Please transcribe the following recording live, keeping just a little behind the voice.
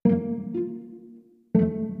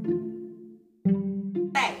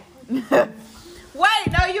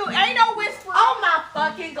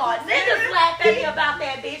God. Niggas laughed at me about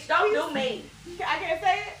that, bitch. Don't do me. I can't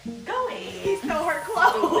say it? Go ahead. He stole her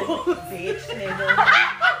clothes. Bitch, nigga.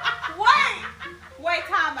 Wait,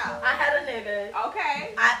 time out. I had a nigga.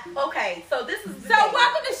 Okay. Okay, so this is So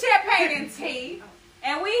welcome to Champagne and Tea.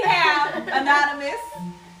 And we have Anonymous.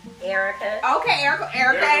 Erica. Okay, Erica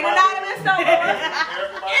ain't anonymous no more.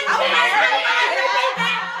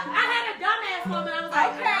 I had a dumbass woman. I was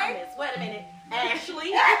like, Okay. Anonymous. Wait a minute.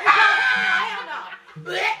 Ashley. Hell no.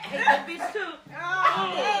 Hate that bitch too.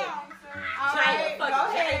 All right, Jada, fuck go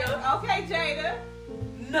ahead. Jada. Okay, Jada.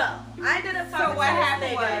 No, I ended up talking So what to this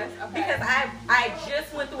happened nigga was, okay. because I just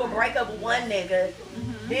went through a breakup with one nigga.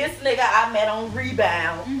 This nigga I met on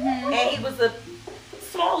Rebound, and he was a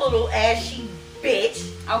small little ashy bitch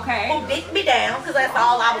Okay. who dicked me down because that's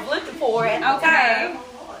all I was looking for at the Okay. time.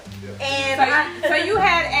 And So you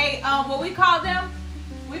had a what we call them?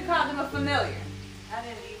 We call them a familiar. I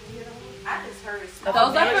didn't even hear them. I just heard it.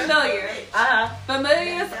 Those are familiar.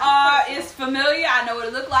 Familiars is familiar. I know what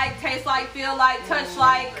it look like, taste like, feel like, touch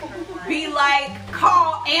like, be like,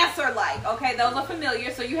 call, answer like. Okay, those are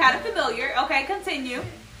familiar. So you had a familiar. Okay, continue.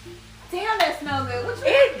 Damn, that smells good. What you?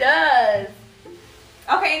 it does.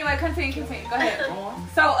 Okay, anyway, continue. Go ahead.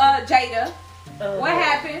 So, Jada, what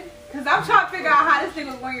happened? Cause I'm trying to figure out how this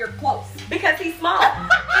nigga was wearing your clothes. Because he's small.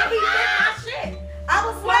 And he did my shit. I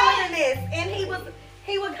was smaller than this. And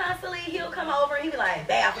he would constantly, he'll come over and he'd be like,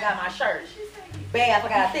 babe, I forgot my shirt. Babe, I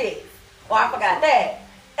forgot this. Or I forgot that.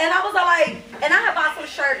 And I was all like, and I had bought some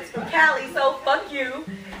shirts from Cali, so fuck you.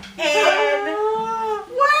 And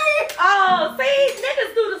see,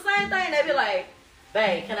 niggas do the same thing. They be like,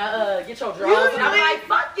 babe, can I get your drawers? And I'm like,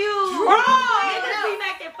 fuck you. Niggas be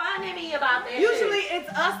making fun of me about that Usually shit. it's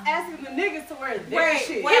us asking the niggas to wear their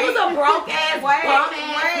shit. It was a broke ass, bum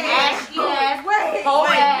ass, ashy ass, whole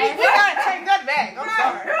ass. We gotta take that back. I'm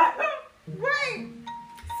sorry.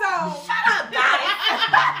 So Shut up, guys.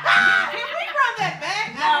 Can we run that back?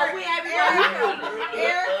 No, we haven't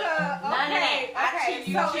Erica, okay.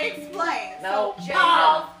 So explain. No, So,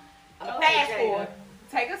 pause. I'm a fast forward.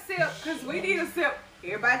 take a sip, cause we need a sip.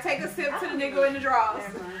 Everybody take a sip to the nigga in the drawers.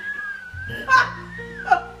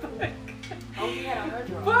 Oh, you had on her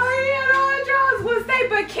drawers. But he had on drawers. Was they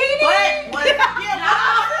bikini?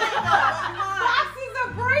 Boxes of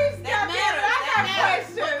briefs. That matters. I got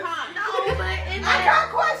questions. No, but I got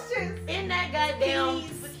questions. in that goddamn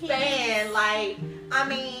span, like, I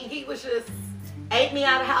mean, he was just ate me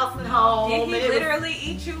out of house and home. Did and he it was literally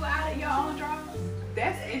eat you out of your own drawers?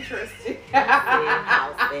 That's interesting.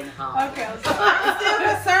 house and home. Okay, I'm I'm sorry. still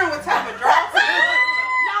concerned with type of drawers.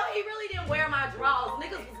 No, he really didn't wear my drawers.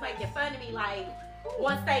 Niggas was making fun of me, like,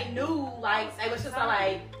 once they knew, like, they was just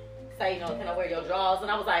like, say, you know, can I wear your drawers? And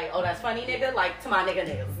I was like, oh, that's funny, nigga. Like, to my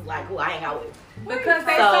niggas, like, who I hang out with. Because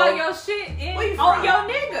they So- saw your shit on your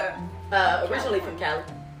nigga. Originally from Cali.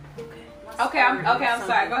 Okay, I'm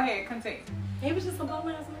sorry. Go ahead, continue. He was just a bum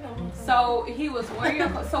ass nigga. So he was wearing your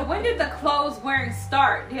clothes. So when did the clothes wearing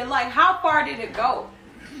start? Like, how far did it go?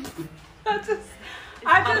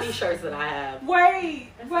 How many shirts that I have? Wait.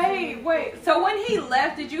 So when he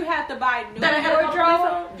left, did you have to buy new That I had a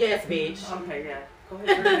wardrobe? Yes, bitch. Okay, yeah. Go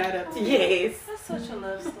ahead, bring that up. Yes. That's such a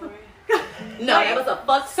love story. No, that was a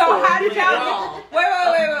fuck So story. how did y'all Wrong.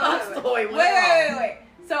 Wait. Fuck story went Wait.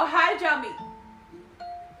 So how did y'all meet?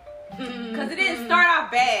 Because it didn't start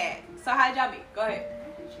off bad. So how did y'all meet? Go ahead.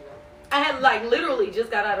 I had like literally just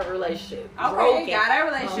got out of a relationship. Okay, Broken. got our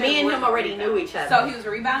relationship. Me and him already knew each other. So he was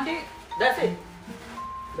rebounded? That's it.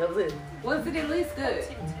 That was it. Was it at least good?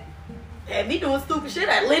 Had me doing stupid shit.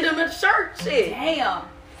 I lent him a shirt. Shit. Damn.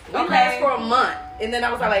 We last for a month, and then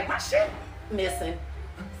I was like, my shit missing.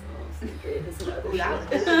 Was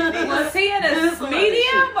he in a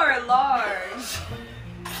medium or large?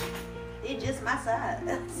 It's just my size.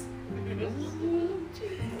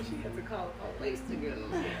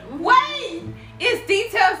 Wait! It's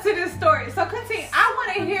details to this story. So continue. I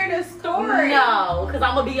want to hear the story. No, because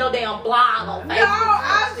I'm going to be your damn blog on Facebook. No,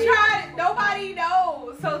 I'm trying. Nobody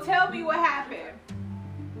knows. So tell me what happened.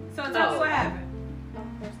 So tell me what happened.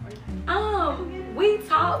 We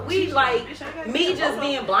talked, like, me just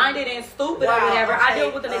being blinded and stupid or whatever. I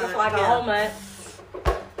dealt with the nigga for like a whole month.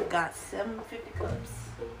 Got 750 cups.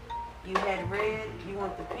 You had red, you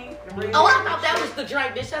want the pink, the red. Oh, I thought that was the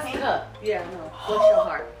drink, bitch. That's the cup. Yeah, no. Bless your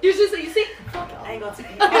heart. You see? I ain't gonna take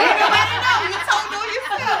it. You told me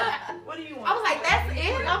yourself. What do you want? I was like, that's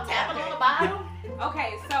it. I'm tapping on the bottom.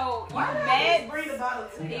 Okay, so you met. Bring the bottle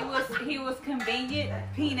to me. He was convenient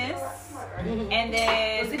penis, and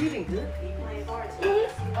then Was it even good?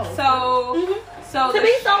 so To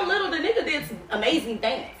be so little, the nigga did some amazing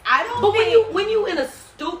things. I don't But think when you in a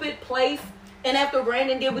stupid place And after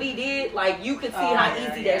Brandon did what he did, like you could see how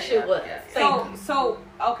easy that shit was. So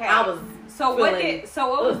okay. I was. So what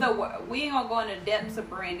was the? We ain't gonna go into depths of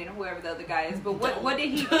Brandon, whoever the other guy is. But what did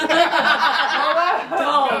he? So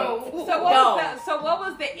what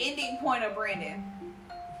was the ending point of Brandon?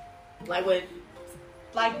 Like what?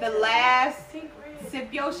 Like the last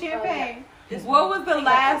sip your champagne. What was the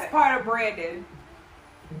last part of Brandon?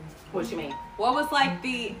 What you mean? What was like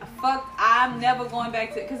the fuck? I'm never going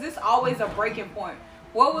back to, because it's always a breaking point.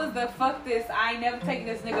 What was the fuck this? I ain't never taking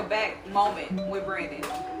this nigga back moment with Brandon?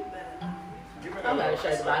 I'm not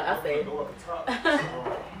ashamed about it. I said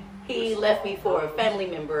he left me for a family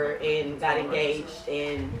member and got engaged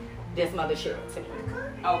and did some other shit to me.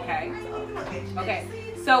 Okay. Okay.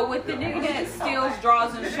 So with the nigga that steals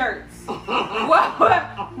drawers and shirts, what was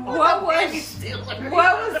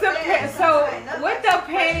the so with the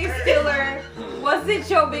panty stealer? Was it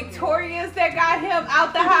your Victorias that got him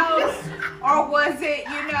out the house, or was it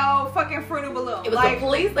fucking Fruit of Balloon? It was the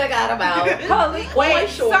police that got him out. Wait,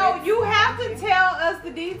 so you have to tell us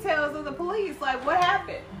the details of the police. Like what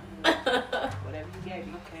happened? Whatever you gave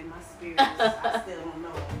me. Okay, my spirit. I still don't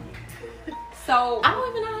know. So I don't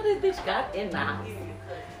even know how this bitch got in the house.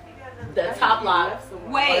 The top lock.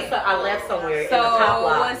 Wait. I left somewhere. So in the top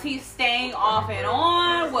lock. was he staying off and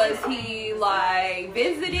on? Was he like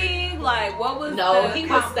visiting? Like what was? No, he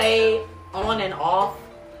would stay on and off.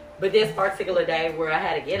 But this particular day where I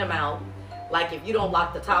had to get him out, like if you don't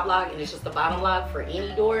lock the top lock and it's just the bottom lock for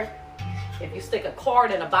any door, if you stick a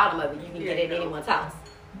card in the bottom of it, you can get in anyone's house.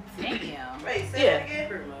 Damn. Wait, say that again?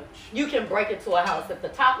 Pretty much. You can break into a house if the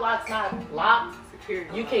top lock's not locked.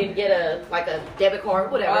 You can get a debit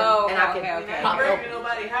card, whatever, and I can pop it open.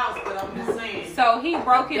 Nobody's house, but I'm just saying. So he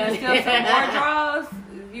broke in and steal some more drawers.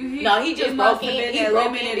 No, he just broke in. He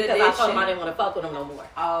broke in because I told him I didn't want to fuck with him no more.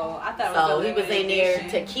 Oh, I thought. So he was in there,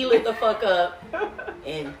 tequila the fuck up,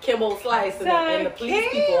 and Kimbo Slice and the police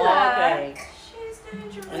people all came.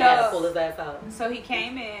 And had to pull his ass out. So he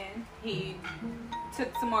came in. He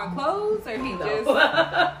took some more clothes, or he just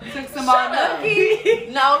took some more nookie?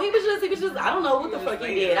 No, he was just, I don't know what the fuck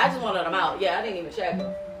he did. I just wanted him out. Yeah, I didn't even check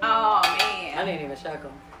him. Oh, man. I didn't even check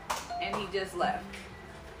him. And he just left.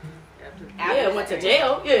 Yeah, went to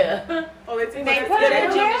jail. Yeah. Oh, they put him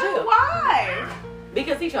in jail? Why?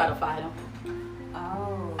 Because he tried to fight him.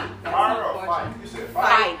 Oh. Fire or fight? You said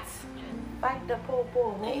fight. Fight the poor.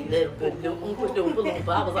 Hey, little boom.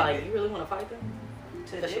 But I was like, you really want to fight them?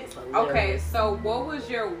 Okay, so what was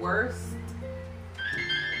your worst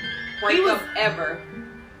breakup ever?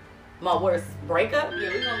 My worst breakup? Yeah,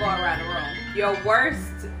 we're gonna go around the room. Your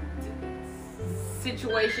worst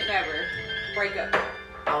situation ever. Breakup.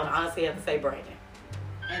 I would honestly have to say Brandon.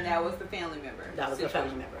 And that was the family member. That was the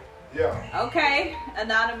family member. Yeah. Okay,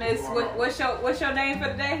 anonymous. What's your name for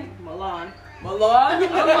the day? Milan. Malon.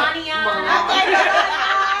 Melania.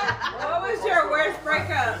 What was your worst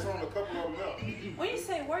breakup? When you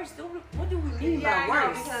say worst, what do we mean by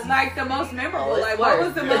worst? Like the most memorable. Like what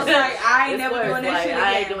was the most like I ain't never doing that shit again.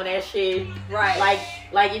 I ain't doing that shit. Right.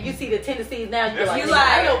 Like if you see the tendencies now, you're like,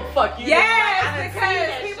 I don't fuck you. Yes,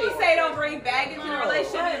 because people say don't bring baggage in a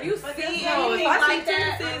relationship. If you see anything like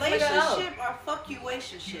that, relationship or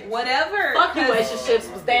fuck-you-relationship. Whatever. Fuck-you-relationships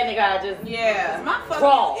was that nigga I just my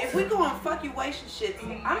fuck. If we go on fuck-you-relationships,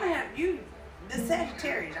 I'm gonna have you. The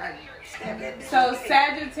Sagittarius. So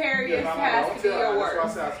Sagittarius has to be your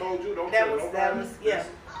worst. I told you, don't that was yeah.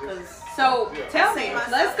 So tell me,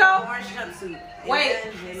 let's go. Wait,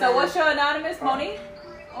 so what's your anonymous, Monique?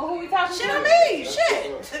 Oh, who we talking to? Me, shit.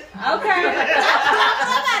 Okay. Okay.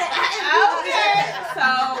 So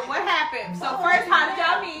what happened? So first, how did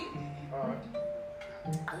y'all meet?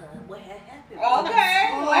 What had happened? Okay.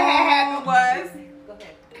 What had happened was. Go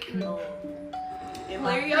ahead.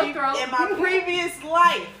 Clear your throat. In my previous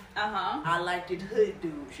life, I liked the hood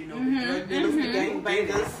dudes, the drug dealers, the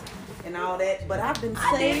gangbangers, and all that. But I've been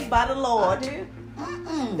saved by the Lord.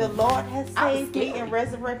 The Lord has saved me and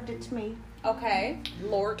resurrected me. Okay,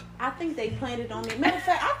 Lord. I think they planted on me. Matter of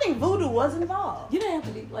fact, I think voodoo was involved. You didn't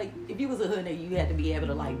have to be like, if you was a hood nigga, you had to be able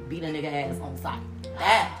to like beat a nigga ass on sight.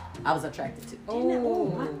 That I was attracted to.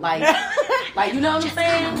 Ooh. Like you know what I'm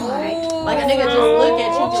saying? Like a nigga just look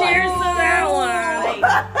at you. Cheers to that one.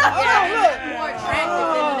 More attractive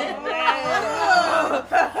than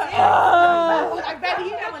like, baby,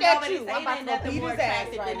 he looked at you. I'm about to nothing more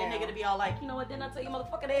attractive than the nigga to be all like, you know what? Didn't I tell you,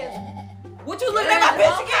 motherfucker, this? What you looking at my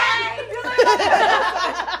bitch again?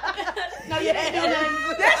 No, you ain't doing that.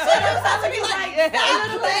 That shit was supposed to be like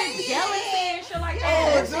jealousy and shit like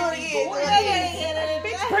that.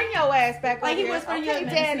 Bitch, bring your ass back Like over he there. whispered your Okay,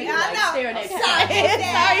 name. Daddy. I know. Staring at you. Sorry,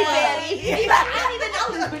 Daddy. He like, I didn't even know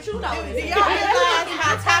this, but you know Do this. y'all realize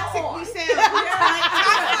how toxic we sound?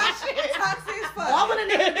 Toxic as fuck. All of the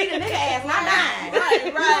niggas be the nigga ass, not mine.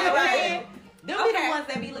 Right. Them be the ones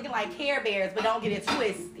that be looking like Care Bears, but don't get it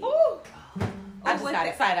twisted. Ooh. I just got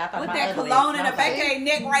excited. I thought with my that ugly cologne in ass the back of their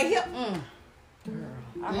neck right here.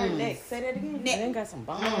 I heard next. Say that again. And then got some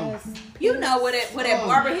bomb ass. You know where that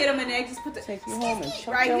barber hit them and they just put the Take you home and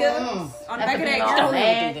choke right your here ass. on the back of their Don't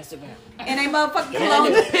ear. do Instagram. And they motherfucking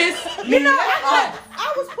cologne just piss. You know, I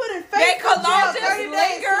was putting They face cologne jail just 30 days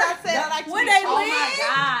linger. till I said I like to When be they soft. leave.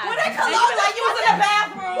 God. When they And cologne you be like you was in the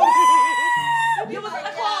bathroom. You was in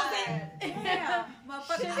the closet. Yeah,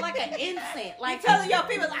 motherfucker. Shit like an incense. Like Like telling your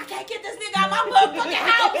people, I can't get this nigga out my motherfucking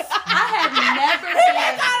house. I have never He been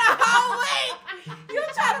been. gone a whole week. You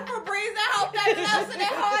try to Febreze that whole baby close to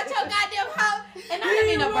that hard your goddamn house. And I didn't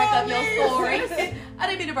mean to break up your story. I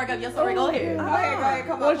didn't mean to break up your story. Go ahead. Go ahead,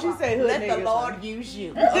 come on. What'd you say? Hood Let the niggas? Lord use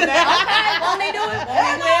you. Okay, won't they do it?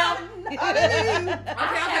 Won't they will?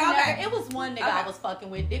 Okay. It was one nigga I was fucking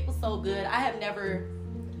with. Dick was so good. I have never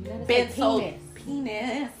Been been so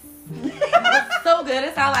penis. It was so good.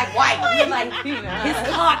 It sounded like white. He like his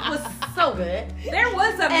cock was so good. There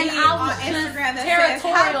was a And meme I on was just Instagram that says,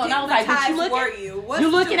 territorial, how and I was like, but you hypnotized looking- were you? What you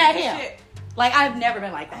looking at stupid him. shit? Like I've never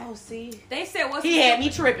been like that. Oh, see. They said, what's He the had me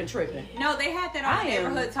tripping. No, they had that on I am-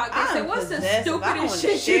 Neighborhood Talk. They I said, am what's the possessive. I stupidest wanna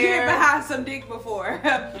shit you share. did behind some dick before?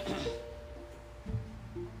 I'm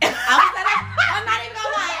not even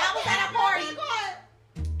gonna lie. I was at a party,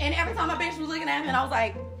 and every time my bitch was looking at me, and I was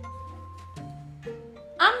like,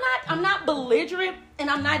 I'm not belligerent, and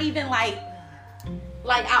I'm not even like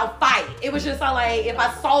I'll fight. It was just like if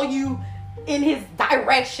I saw you in his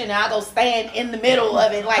direction, and I go stand in the middle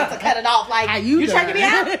of it, like to cut it off. Like How you checking me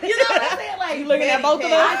doing? out? You know what I'm saying? Like You looking at both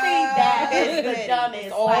of us? I think that is the It's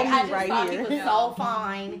dumbest. all Like me I just right thought here. he was so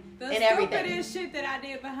fine The and everything. stupidest shit that I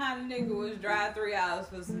did behind a nigga was drive 3 hours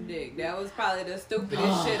for some dick. That was probably the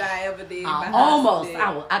stupidest shit I ever did behind Almost.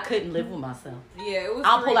 some dick. I couldn't live with myself. Yeah, it was.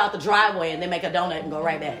 I'll pull out the driveway and then make a donut and go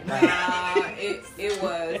right back. It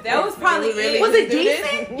was. That was probably it. Was it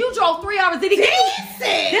decent? You drove 3 hours. Did he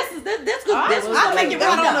decent? This was I think make you it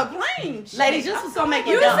got dumb. on a plane. Ladies, this was gonna make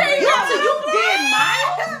it You dumb. say you you did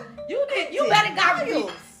miles. You did. You better got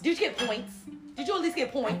miles. Did you get points? Did you at least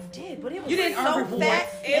get points? Did, but it was You didn't so earn rewards. fat,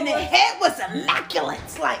 and the head was immaculate.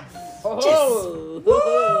 It's like, Oh.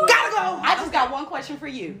 gotta go. I just got one question for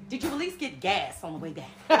you. Did you at least get gas on the way back?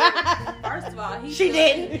 First of all, She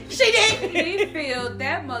didn't. She didn't. He filled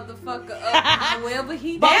that motherfucker up however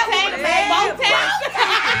he did. Both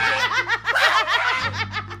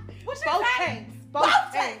tanks.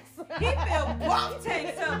 Both tanks. He filled both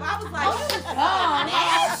tanks up. I was like,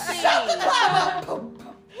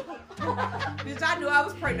 bitch, I knew I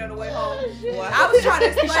was pregnant on the way home. I was trying to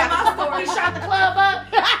explain my story. He shot the club up.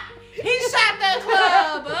 He shot that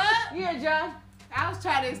club up. Yeah, John. I was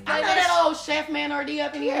trying to I explain know that old chef man already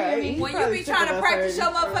up in here. Yeah, he- When you probably be trying to took it practice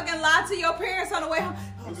up your motherfucking lie to your parents on the way home.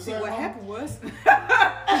 See, what happened was.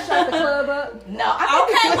 Shut the club up. No, I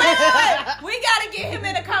Okay, wait. We gotta get him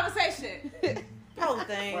in a conversation. Whole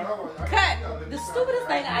thing. Cut. The stupidest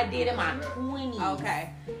thing I did in my 20s Okay.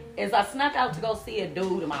 is I snuck out to go see a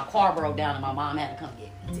dude and my car broke down and my mom had to come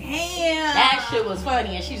get me. Damn. That shit was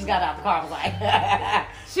funny and she just got out the car and was like,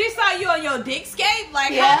 She saw you on your dick skate?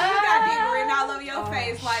 Like, Yeah. how you got dick written all over your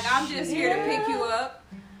face? Like, I'm just here to pick you up.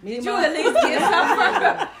 Me Did and you my- at least get some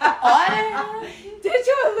first? Did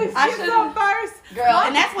you at least I get should've- some first? girl,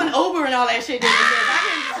 and that's when Uber and all that shit didn't exist. I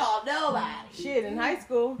couldn't call nobody. Shit, in high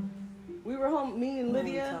school, we were home, me and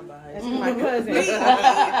Lydia, talking about high and school. my cousin.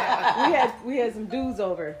 we had some dudes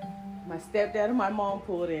over. My stepdad and my mom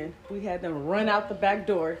pulled in. We had them run out the back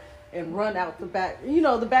door and run out the back,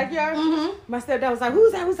 the backyard. My stepdad was like,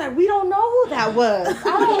 "Who's that?" Was like, "We don't know who that was." I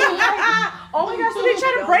don't know. Oh my gosh, so they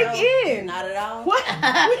trying to Don't break know. in. Not at all. What?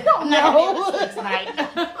 We don't know. Tonight.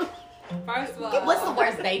 First of all. What's the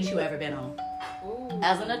worst date you ever been on?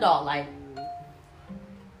 As an adult, like,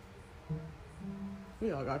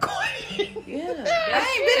 We all got caught. Yeah.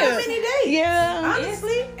 I ain't been on many days. Yeah.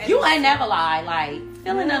 Honestly. you ain't never lied, like,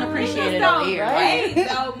 feeling unappreciated over here, right?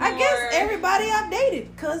 I guess everybody I've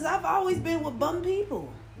dated, because I've always been with bum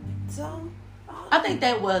people. So, I think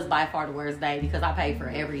that was by far the worst day because I paid for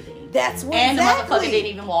everything. that's what And the exactly. motherfucker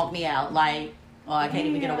didn't even walk me out. Like, oh, I can't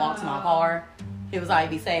even get a walk to my car. He was like,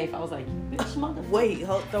 be safe. I was like, bitch, motherfucker. Wait,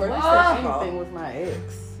 hold The the worst worst thing was my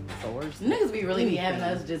ex. The worst. Niggas be really be having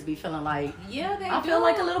us just be feeling like, Yeah, they I do. feel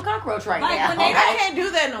like a little cockroach right Like, now. when they I can't do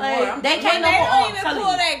that no more. Like, they When can't they no more. don't I'm even telling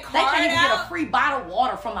pull you. that They can't card even get a out. free bottle of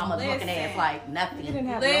water from my motherfucking Listen. ass. Like, You nothing. didn't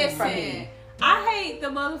have Listen. no from me. I hate the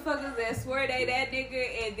motherfuckers that swear they that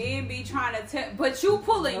nigga and then be trying to tell, but you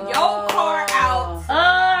pulling your car out.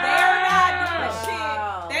 They're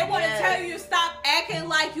not doing shit. They want to tell you to stop acting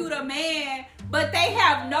like you the man, but they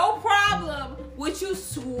have no problem with you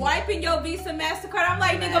swiping your Visa MasterCard. I'm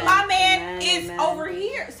like, nigga, my man is over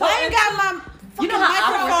here. So I ain't got my. You know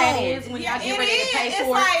how awkward that is when Yeah, y'all get ready it to pay is. for It's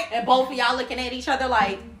it, like- and both of y'all looking at each other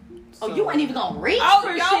like, oh, you ain't even gonna reach Oh, for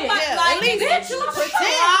yo, shit. like, at least did you pretend.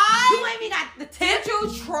 try? You ain't even got the tip. Did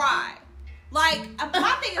you try? Like,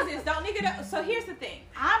 my thing is this, don't nigga. So here's the thing.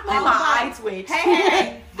 I'm And all my about- eye twitch.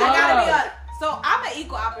 Hey, I gotta be honest. So I'm an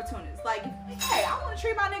equal opportunist. Like, hey, I want to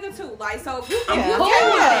treat my nigga too. Like, so if you, I'm if you, cool take,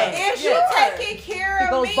 with that. if you Yeah. taking care It of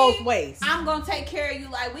goes me, both ways. I'm gonna take care of you.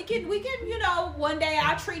 Like, we can, you know, one day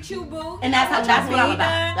I'll treat you, boo. And that's what I'm about.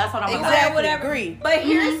 That's what I'm about. Exactly. Whatever. Agree. But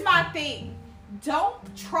here's my thing. Don't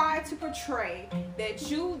try to portray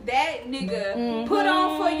that you that nigga put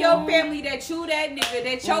on for your family, that you that nigga,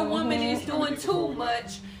 that your woman is doing too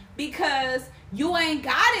much because you ain't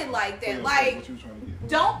got it like that. Like,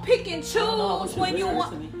 don't pick and choose when you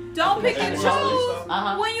want. Don't pick and choose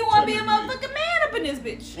when you want to be a motherfucking man up in this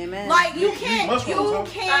bitch. Amen. Like, you can't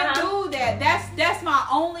Uh-huh. do that. That's my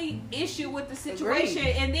only issue with the situation.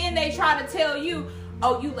 Agreed. And then they try to tell you,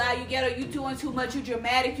 oh, you loud, you ghetto, you doing too much, you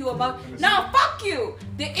dramatic, you emotional. No, fuck you.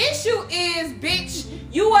 The issue is, bitch,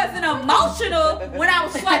 you wasn't emotional when I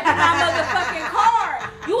was swiping my motherfucking card.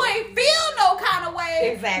 You ain't feel no kind of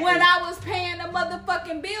way Exactly. when I was paying the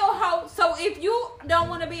motherfucking bill, ho. So if you don't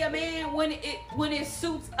want to be a man when it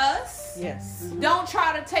suits us, Yes. don't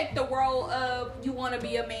try to take the role of you want to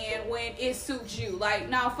be a man when it suits you. Like,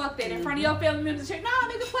 nah, fuck that. In front of your family members, nah,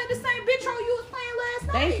 nigga, play the same bitch role you was playing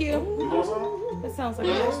last night. Thank you. That sounds like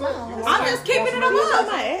a I'm just keeping it a You know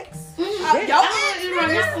buck. my ex.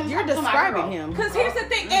 Your You're describing him. Because here's the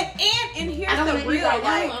thing, and here's I don't the want to real, right now.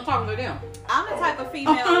 like, I'm talking to them. I'm the type of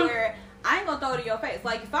female where I ain't gonna throw it in your face.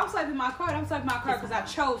 Like, if I'm swiping my card, I'm swiping my card because I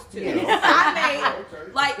chose to. I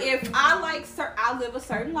made, like, if I like, I live a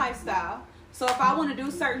certain lifestyle. So if I want to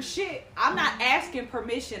do certain shit, I'm not asking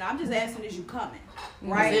permission. I'm just asking, is you coming?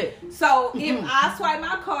 Right? So if I swipe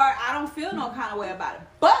my card, I don't feel no kind of way about it.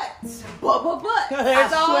 But. That's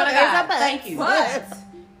all Swear to God. but. Thank you. But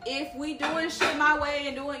if we doing shit my way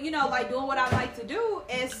and doing, you know, like doing what I like to do,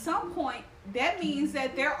 at some point, that means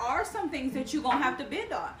that there are some things that you gonna have to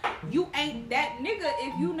bend on. You ain't that nigga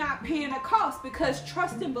if you not paying the cost, because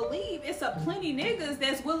trust and believe, it's a plenty niggas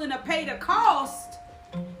that's willing to pay the cost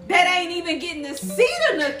that ain't even getting to see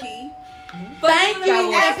the nookie. But Thank you.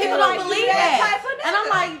 And people don't believe that. type of And I'm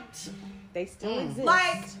nigga. like, They still exist.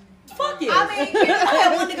 Like, fuck it. I mean, you I know,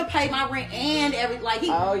 had one nigga pay my rent and he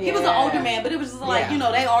Oh, he was an yeah. older man, but it was just like, Yeah. you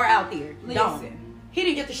know, they are out there. listen. He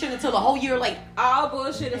didn't get the shit until a whole year later. All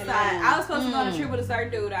bullshit aside, I was supposed to go on a trip with a certain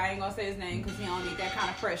dude. I ain't gonna say his name because he don't need that kind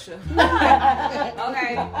of pressure.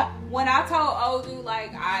 Okay. When I told old dude,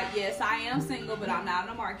 like, yes, I am single, but I'm not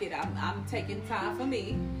in the market. I'm taking time for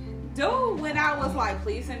me. Dude, when I was like,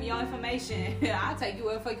 please send me your information, I'll take you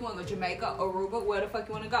where the fuck you want to go. Jamaica, Aruba, where the fuck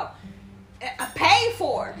you want to go. I paid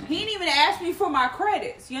for it. He didn't even ask me for my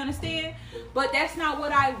credits. You understand? But that's not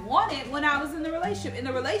what I wanted when I was in the relationship. In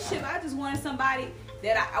the relationship, I just wanted somebody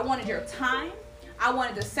that I wanted your time. I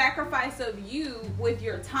wanted the sacrifice of you with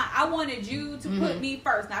your time. I wanted you to put me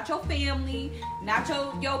first, not your family, not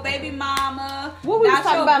your baby mama, What we was not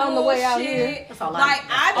talking your about on the way out bullshit. here? That's all Like,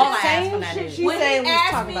 I all just I asked for Same that shit is. she when said he we was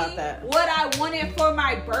asked talking me about that. what I wanted for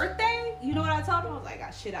my birthday, you know what I told him? I was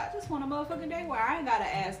like, shit, I just want a motherfucking day where I ain't gotta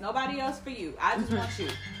ask nobody else for you. I just want you.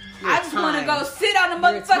 I just want to go sit on the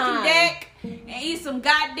Your motherfucking time. deck and eat some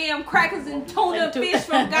goddamn crackers and tuna fish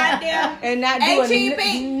from goddamn And not doing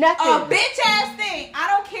H-E-B. nothing. A bitch ass thing. I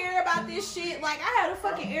don't care about this shit. Like, I had a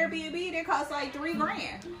fucking Airbnb that cost like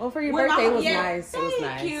 $3,000. Well, for your With birthday my- was yeah, nice. It was Thank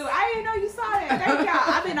nice. you. I didn't know you saw that. Thank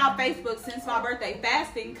y'all. I've been on Facebook since my birthday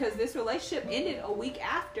fasting because this relationship ended a week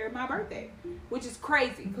after my birthday, which is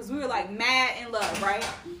crazy because we were like mad in love, right?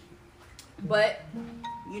 But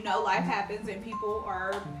you know, life happens and people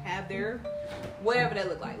have their whatever they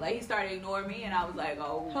look like. Like, he started ignoring me, and I was like,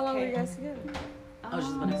 oh. How long were you guys together? I was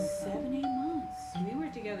just gonna- 7-8 months. We were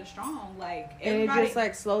together strong. Like, And it everybody. just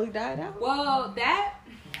like slowly died out? Well, that.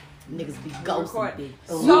 Niggas be ghosting. Big.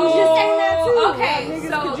 So, was just saying that too. okay, Niggas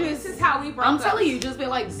so could this is how we broke I'm up. telling you, just be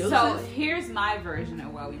like, deuces. So here's my version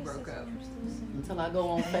of why we broke up. Until I go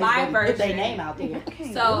on Facebook My and put their version. name out there.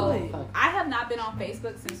 So I have not been on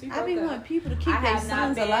Facebook since we broke I be up. wanting people to keep I their have not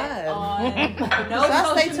sons been alive. on no So I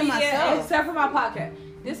social stay to media myself. except for my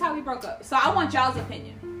podcast. This is how we broke up. So I want y'all's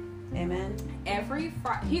opinion. Amen. Every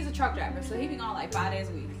Friday, he's a truck driver, so he be gone like 5 days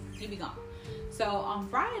a week. He be gone. So on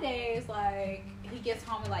Fridays, like, he gets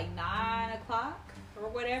home at like 9 o'clock or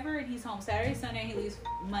whatever, and he's home Saturday, Sunday, and he leaves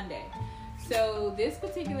Monday. So this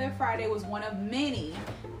particular Friday was one of many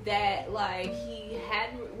that like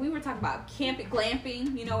we were talking about camping,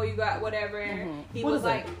 glamping, you know, where you got whatever. He was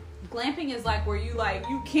like, glamping is like where you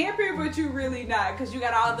camping, but you really not, because you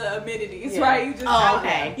got all the amenities, right? You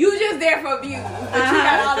just you just there for views, but you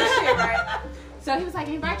got all the shit, right? So he was like,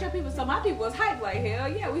 invite your people. So my people was hyped, like, hell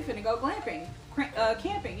yeah, we finna go glamping,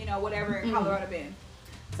 camping, you know, whatever in Colorado Bend.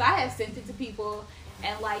 So I had sent it to people,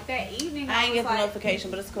 and like that evening, I ain't get the notification,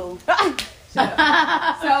 but it's cool. So She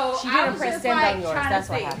I didn't was press just send like on yours. trying That's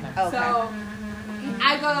to what think. happened. Okay. So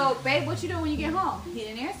I go, babe, what you doing when you get home? He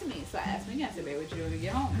didn't answer me. So I asked him again. I said, babe, what you doing when you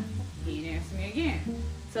get home? He didn't answer me again.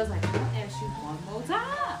 So I was like, I'm gonna ask you one more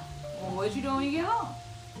time. Well, what you doing when you get home?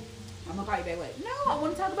 I'm gonna call you back. Like, no, I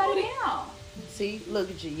want to talk about it now. See, look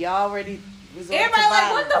at you. Y'all already Everybody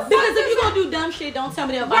like, what the fuck? Because if you're gonna do dumb shit, don't tell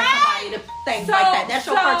me to invite somebody to things like that. That's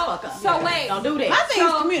your first fuck up. So wait. Don't do that. My thing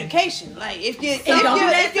is communication. Like, if your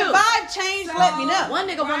too. vibe changed, let me know. One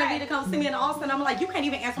nigga wanted me to come see me in Austin. I'm like, you can't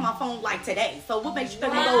even answer my phone like today. So what makes you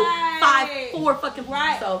think we go 4 fucking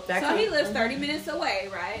So back he to lives 30 minutes away,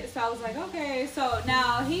 right? So I was like, okay. So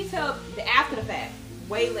now he told after the fact,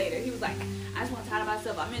 way later, he was like, I just want to talk to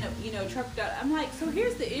myself. I'm in a truck. I'm like, so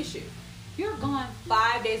here's the issue. You're gone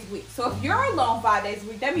 5 days a week. So if you're alone 5 days a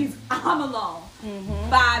week, that means I'm alone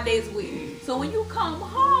 5 days a week. So when you come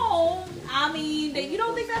home, I mean, you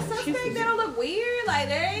don't think that's suspect? That'll look weird. Like,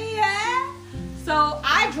 there you have. So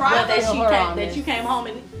I drive. That you came home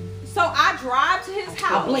and. So I drive to his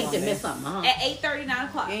house. I blinked and missed something, huh? At 8:30, 9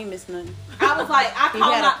 o'clock. You ain't missed nothing. I was like, I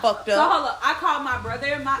called fucked up. So hold up. I called my brother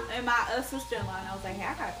and my sister-in-law, and I was like, hey,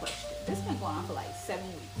 I got a question. This has been going on for like 7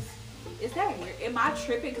 weeks. Is that weird? Am I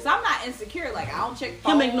tripping? Because I'm not insecure. Like, I don't check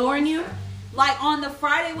phones. Him ignoring you? Like, on the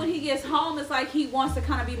Friday when he gets home, it's like he wants to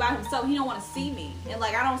kind of be by himself. He don't want to see me. And,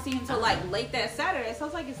 like, I don't see him till, like, late that Saturday. So I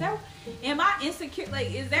was like, am I insecure?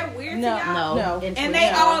 Like, is that weird to y'all? No. And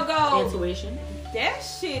they all go, intuition. that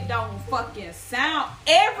shit don't fucking sound.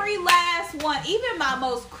 Every last one, even my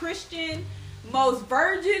most Christian, most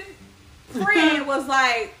virgin friend was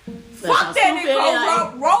like, fuck that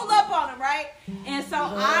nigga, roll up on him, right? And so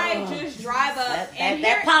I just drive up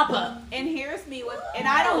that pop up. And here's me with, and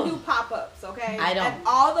I don't do pop ups, okay? I don't. And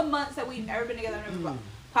all the months that we've ever been together, I've never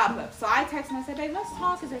pop ups. So I text him and I said, babe, let's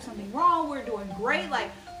talk. Is there something wrong? We're doing great.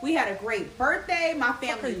 Like, we had a great birthday. My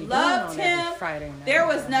family loved him. There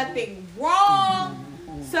was nothing wrong.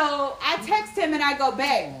 So I text him and I go,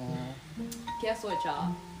 babe, guess what,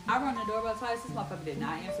 y'all? I rung the doorbell twice. This motherfucker did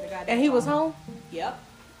not answer the goddamn phone. And he was home? Yep.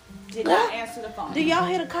 Did not answer the phone. Do y'all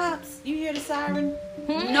hear the cops? You hear the siren?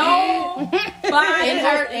 No. But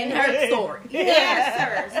in her story. He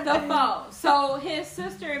answers the phone. So his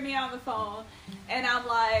sister and me on the phone, and I'm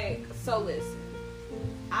like, so listen,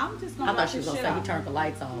 I'm just gonna. I thought she was gonna say he turned the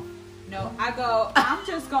lights off. No, I go, I'm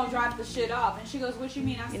just gonna drop the shit off, and she goes, what you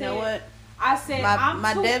mean? I said, You know what? I said, I'm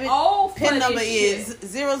my too debit old for PIN this number shit.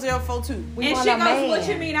 is 0042. And she goes, what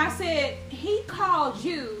you mean? I said, he called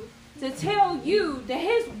you to tell you that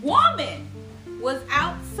his woman was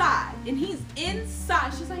outside and he's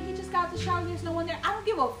inside. She's like, he just got the shower. There's no one there. I don't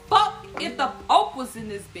give a fuck if the Pope was in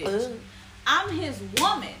this bitch. I'm his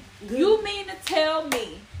woman. You mean to tell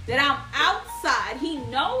me that I'm outside? He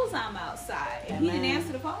knows I'm outside. And he didn't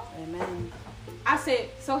answer the phone? Amen. I said,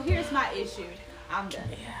 so here's my issue. I'm done.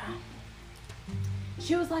 Yeah.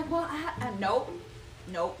 She was like, well, nope.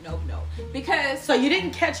 Because So you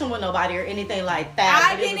didn't catch him with nobody or anything like that.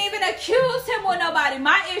 I didn't even accuse him with nobody.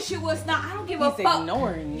 My issue was not, I don't give a fuck.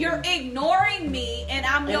 Ignoring you. You're ignoring me, and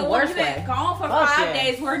I'm In no the one worst who's been way. gone for Fuck 5 yeah.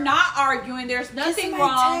 days. We're not arguing. There's nothing somebody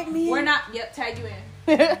wrong. tag me in? We're not. Yep, tag you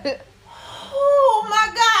in. Oh my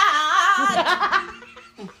God!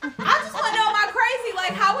 I just want to know, am I crazy?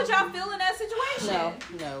 Like, how would y'all feel in that situation?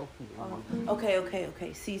 No. Okay.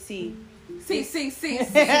 CC. See.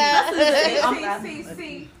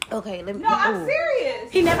 Okay, let me. No, I'm serious.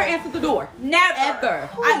 He never answered the door. Never. Ever.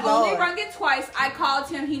 I only Lord. rung it twice. I called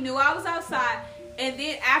him. He knew I was outside. And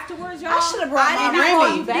then afterwards, y'all, I should have brought I my did not call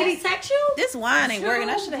Remy. you back. Did he text you? This wine ain't working.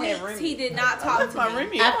 I 2 should have had weeks, Remy. he did not talk to me.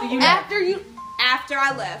 Remy. After After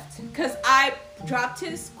I left, because I dropped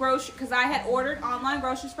his grocery, because I had ordered online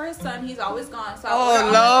groceries for his son. He's always gone. So I ordered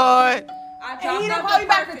Lord. I dropped And he didn't off call the you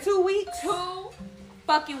back for perfect- 2 weeks? 2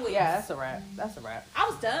 fucking weeks. Yeah, that's a wrap. That's a wrap. I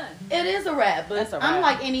was done. It is a wrap, but That's a I'm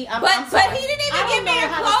wrap. like any. But he didn't even give me a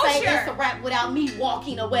closure. It's a wrap without me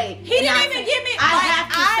walking away. He didn't even give me. I like, have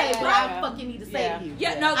to say what I Yeah. fucking need to say Yeah. to you.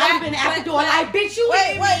 Yeah, no, I've been at the door like, bitch, you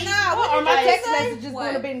Wait, hear wait, me? nah. Or What my did you text say? message is What?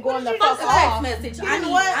 going to be going the Fuck fuck the text off. message. You I know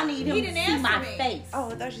need, what? I need He him didn't to see answer my me. face. Oh,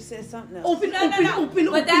 I thought you said something else. Open, No.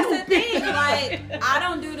 open. But that's the thing. Like, I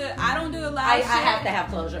don't do a lot I of shit. have to have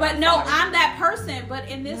closure. But I'm no, sorry. I'm that person. But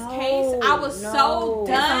in this case, I was so And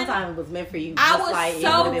done. sometimes it was meant for you. I just was like, it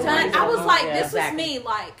so would've been done. one I of was those- like, yeah, this exactly. was me.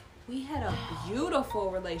 Like, we had a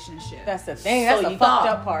beautiful relationship. That's the thing. So That's the you fucked thought.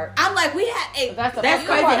 up part. I'm like, we had a. That's the That's fucked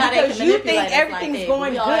crazy up part how they because can you manipulate think us like everything's that.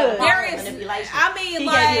 going We all have good. power There is- manipulation. I mean, he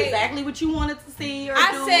like- gave you exactly what you wanted to see or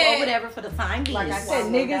I do said- or whatever for the time being. Like I said,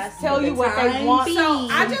 Well, niggas that's tell for you the what they time want. being. So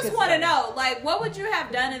I you just can want to say. know, like, what would you have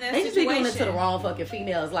done in that They just be situation? doing it to the wrong fucking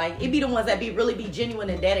females. Like, it be the ones that really be genuine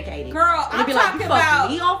and dedicated. Girl, and I'm be like, talking you fucking about.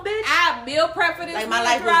 me off, bitch? I meal prep for this Like, my nigga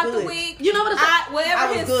life was throughout the good. week. You know what I'm Whatever I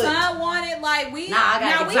was his good. son wanted, like we. Nah, I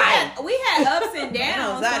got we anxiety. had ups and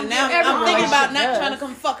downs. don't Now get me I'm wrong. thinking about not does. trying to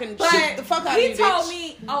come fucking But shoot the fuck out of you, he told bitch.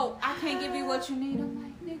 me, "Oh, I can't give you what you need." I'm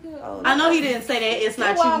like, nigga. Oh, I know he didn't say that. It's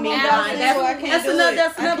not Well, you, I'm me, gonna mine. do That's, it, so I can't that's do another. it.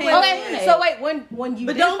 That's I another can't way. do to it. do it. So wait, when you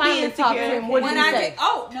But did don't be finally talk to insecure. him, what When did he I say? did,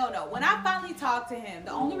 oh no, when I finally talked to him,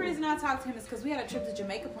 the only reason I talked to him is because we had a trip to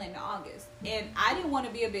Jamaica planned in August, and I didn't want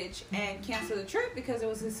to be a bitch and cancel the trip because it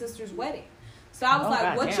was his sister's wedding. So I was Oh, like,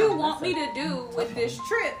 God "What damn, you want that's me to do with this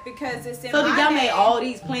trip? Because it's in So my y'all made name." all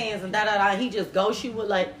these plans and da da da. He just ghosts you with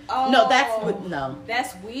like, Oh. no, that's what, no.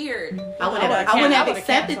 That's weird. I wouldn't have would've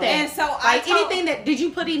accepted that. And so I Like told- anything that, did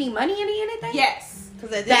you put any money into anything? Yes.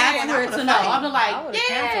 Because That's where to know. I'm I like, would've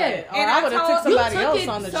yeah. canceled it. Or And I I would have told- took somebody You took else it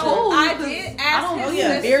on the so- trip. I because did I ask don't his know, yeah,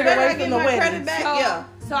 sister. veered away better from get the my wedding. credit back. So, Yeah.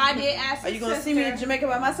 so I did ask Are you his gonna sister. see me in Jamaica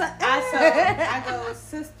by my son? I go,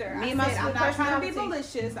 sister. Me I and my said, I'm not trying to be personality.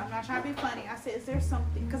 malicious. I'm not trying to be funny. I said, is there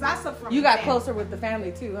something? Because I suffer from You got family. closer with the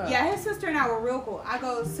family too, huh? Yeah, his sister and I were real cool. I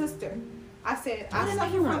go, sister. I said, I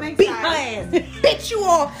suffer from Beat my anxiety. ass. Bitch you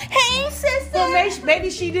off. Hey, sister. Well, maybe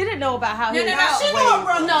she didn't know about how No, his no, no. She know her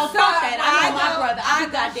brother. No, So fuck that. I know I my go- brother. I I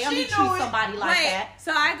go, goddamn she he know treat it. somebody like Wait, that. so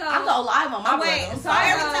I go. I'm gonna lie on my Wait, brother. so I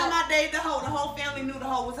Every go. time I dated the whole family knew the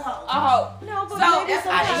hoe was a hoe. Oh, No, but So, maybe that's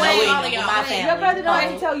I didn't know Wait, anything with my family. your brother don't Oh.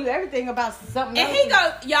 have to tell you everything about something and else. he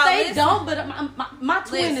goes, y'all. They listen. don't, but my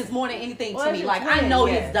twin Listen. is more than anything Well, to it's me. your Like I twin, know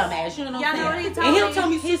yes. his dumb ass. You know what Y'all I'm know saying? what he told And he'll me? tell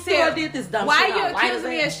me, He sister, I said, did this dumb Why shit. you I'm white as accusing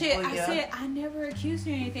me hell. of shit? Oh, I yeah. said, I never accused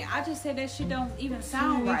you of anything. I just said that shit don't even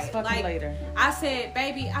sound 2 weeks right. fucking Like, later. I said,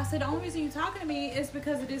 baby, I said, the only reason you talking to me is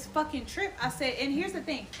because of this fucking trip. I said, and here's the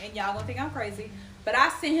thing, and y'all gonna think I'm crazy, but I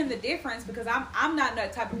sent him the difference because I'm not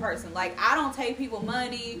that type of person. Like, I don't take people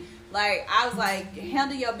money. Like, I was like,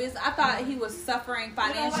 handle your business. I thought he was suffering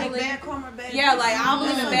financially. Like bad karma, bad Yeah, like I don't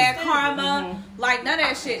business. believe in bad karma, Mm-hmm. like none of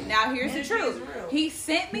that shit. Now here's the Ministry is truth. real. He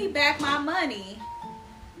sent me back my money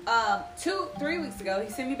 2-3 weeks ago. He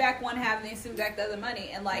sent me back one half and then he sent me back the other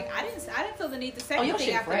money. And like I didn't feel the need to say Oh, your anything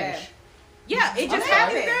shit after fresh. that. Yeah, it just Okay.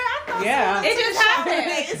 happened. Yeah. It just happened.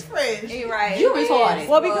 It's fresh. You're right. You retarded.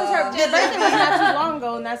 Well, because her Well, birthday was not too long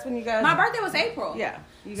ago, and that's when you guys. My birthday was April. Yeah.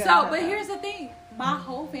 You guys So, had but that. here's the thing. My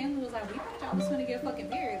whole family was like, we thought y'all was gonna get fucking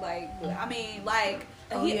married. Like, I mean, like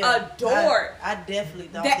Oh, he yeah. adored. I definitely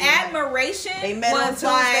thought The admiration They met on was Tuesday.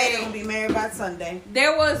 They're gonna like be married by Sunday.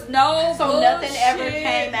 there was no So bullshit. nothing ever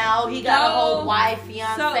came out. He got a whole wife,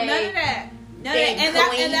 fiance. So none of that. None of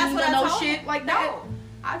that. And that's what I no told shit him. like that. No.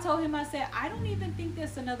 I told him, I said, I don't even think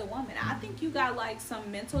that's another woman. I think you got like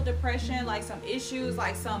some mental depression, like some issues,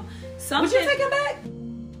 like something. Would you take him back?